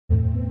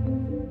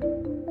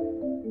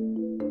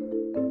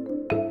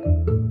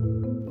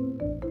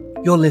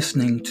You're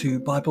listening to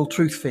Bible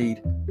Truth Feed,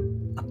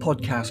 a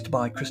podcast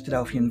by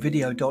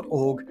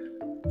Christadelphianvideo.org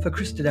for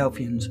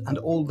Christadelphians and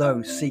all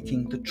those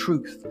seeking the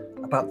truth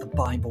about the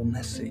Bible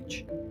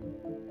message.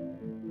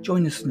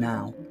 Join us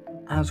now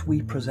as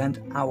we present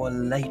our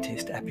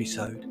latest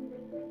episode.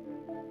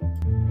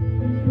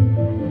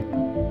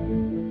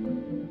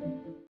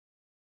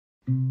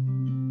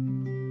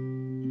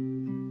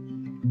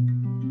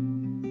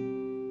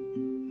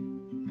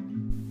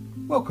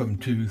 Welcome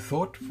to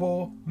Thought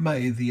for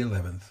May the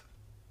 11th.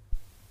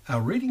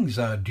 Our readings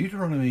are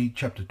Deuteronomy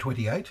chapter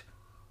 28,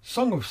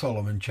 Song of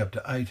Solomon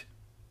chapter 8,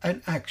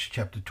 and Acts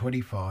chapter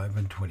 25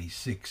 and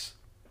 26.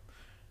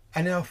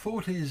 And our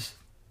thought is,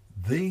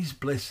 these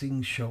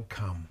blessings shall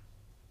come.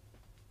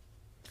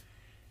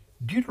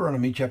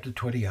 Deuteronomy chapter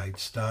 28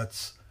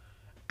 starts,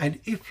 and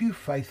if you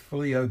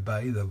faithfully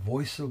obey the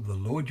voice of the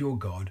Lord your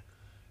God,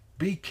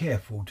 be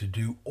careful to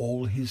do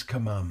all his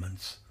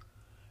commandments.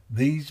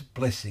 These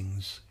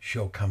blessings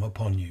shall come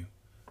upon you.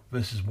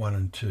 Verses 1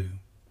 and 2.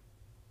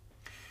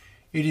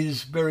 It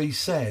is very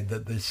sad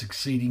that the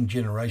succeeding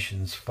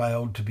generations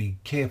failed to be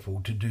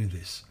careful to do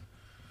this.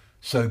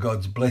 So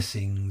God's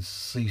blessings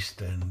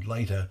ceased and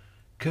later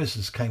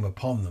curses came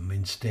upon them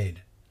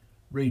instead.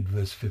 Read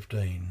verse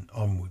 15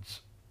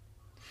 onwards.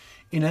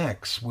 In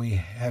Acts we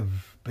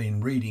have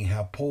been reading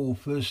how Paul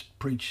first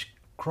preached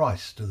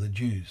Christ to the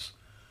Jews,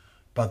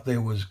 but there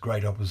was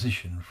great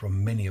opposition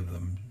from many of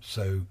them,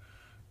 so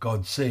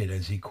God said,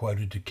 as he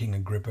quoted to King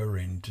Agrippa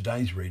in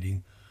today's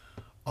reading,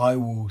 I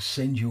will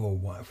send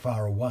you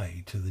far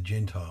away to the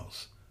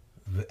Gentiles.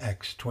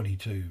 Acts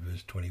 22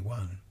 verse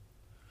 21.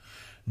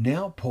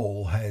 Now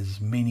Paul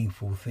has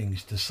meaningful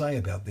things to say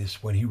about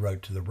this when he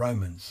wrote to the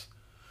Romans.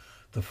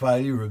 The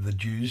failure of the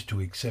Jews to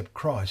accept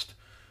Christ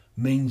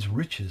means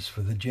riches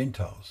for the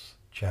Gentiles.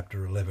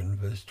 Chapter 11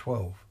 verse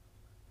 12.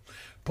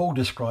 Paul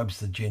describes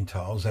the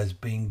Gentiles as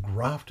being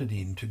grafted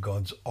into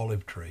God's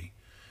olive tree,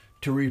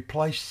 to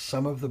replace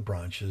some of the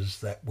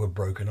branches that were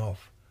broken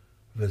off.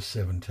 Verse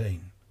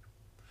 17.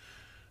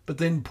 But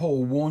then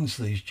Paul warns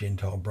these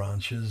Gentile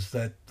branches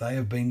that they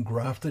have been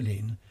grafted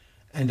in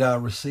and are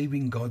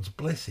receiving God's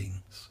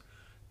blessings,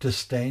 to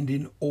stand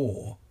in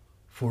awe,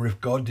 for if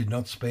God did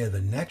not spare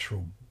the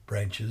natural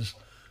branches,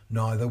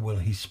 neither will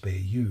he spare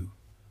you.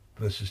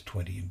 Verses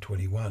 20 and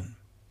 21.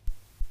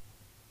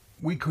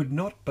 We could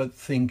not but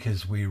think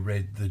as we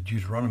read the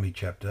Deuteronomy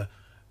chapter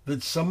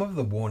that some of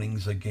the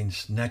warnings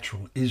against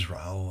natural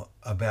Israel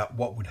about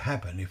what would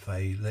happen if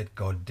they let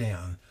God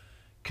down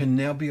can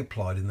now be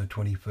applied in the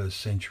 21st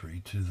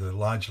century to the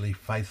largely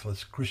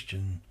faithless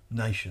Christian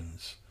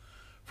nations.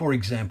 For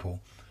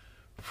example,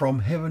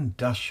 from heaven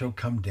dust shall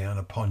come down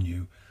upon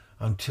you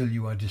until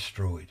you are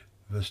destroyed.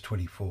 Verse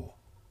 24.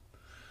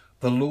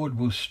 The Lord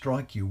will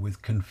strike you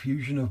with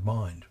confusion of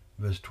mind.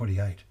 Verse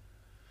 28.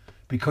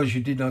 Because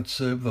you did not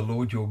serve the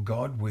Lord your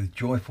God with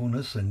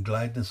joyfulness and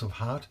gladness of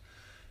heart,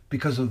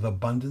 because of the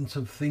abundance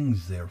of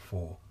things,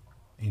 therefore,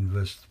 in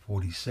verse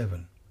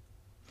 47.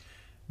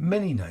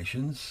 Many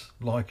nations,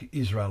 like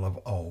Israel of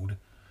old,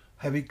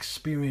 have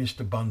experienced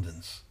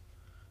abundance,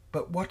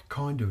 but what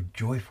kind of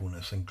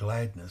joyfulness and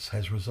gladness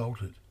has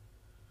resulted?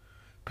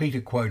 Peter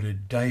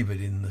quoted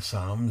David in the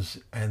Psalms,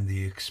 and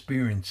the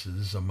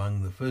experiences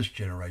among the first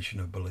generation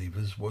of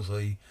believers was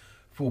a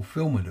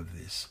fulfillment of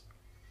this.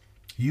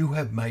 You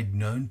have made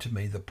known to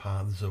me the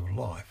paths of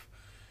life.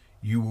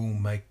 You will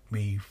make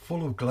me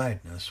full of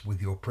gladness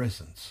with your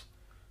presence.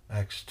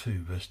 Acts 2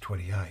 verse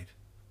 28.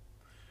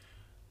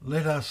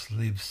 Let us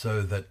live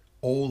so that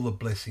all the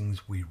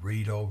blessings we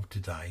read of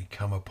today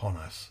come upon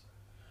us.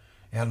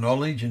 Our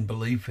knowledge and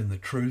belief in the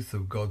truth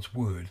of God's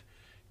word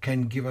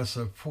can give us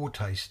a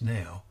foretaste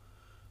now,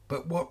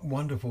 but what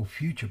wonderful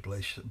future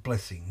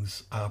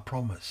blessings are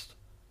promised.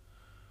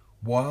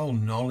 While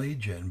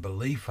knowledge and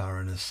belief are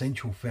an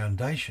essential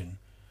foundation,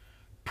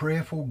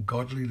 prayerful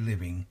godly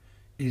living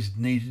is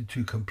needed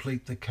to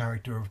complete the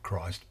character of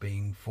Christ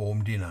being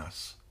formed in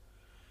us.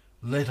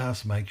 Let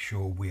us make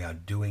sure we are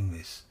doing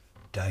this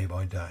day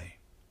by day.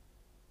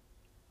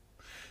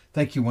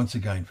 Thank you once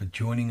again for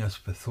joining us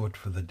for Thought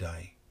for the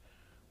Day,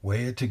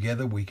 where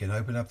together we can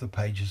open up the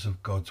pages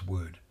of God's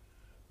Word,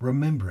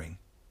 remembering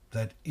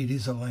that it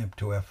is a lamp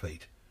to our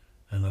feet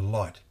and a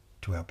light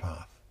to our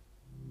path.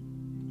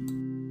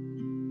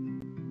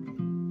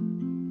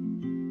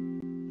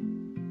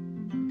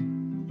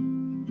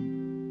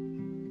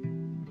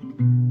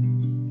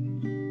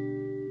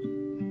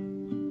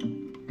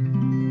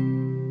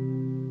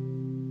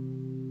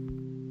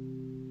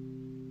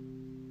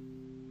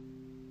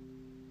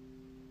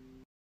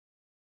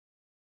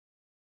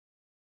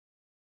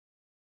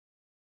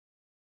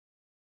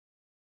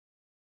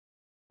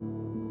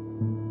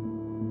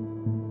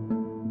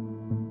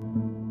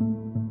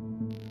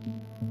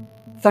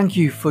 Thank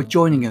you for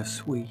joining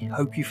us. We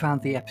hope you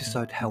found the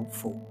episode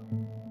helpful.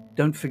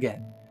 Don't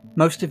forget,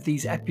 most of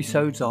these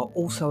episodes are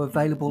also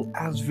available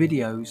as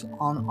videos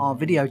on our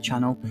video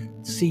channel,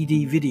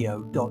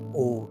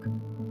 cdvideo.org.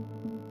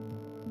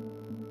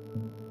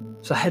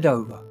 So head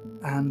over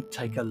and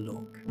take a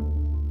look.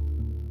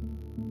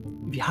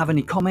 If you have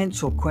any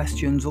comments or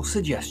questions or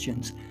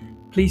suggestions,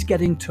 please get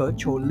in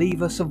touch or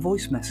leave us a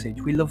voice message.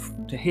 We love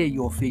to hear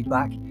your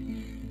feedback.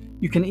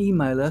 You can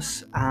email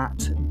us at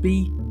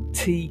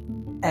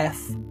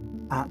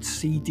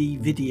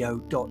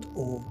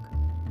btf@cdvideo.org.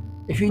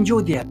 If you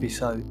enjoyed the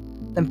episode,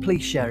 then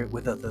please share it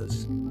with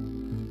others.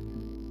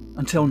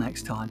 Until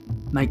next time,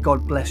 may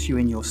God bless you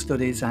in your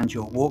studies and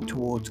your walk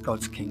towards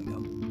God's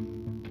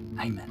kingdom.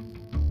 Amen.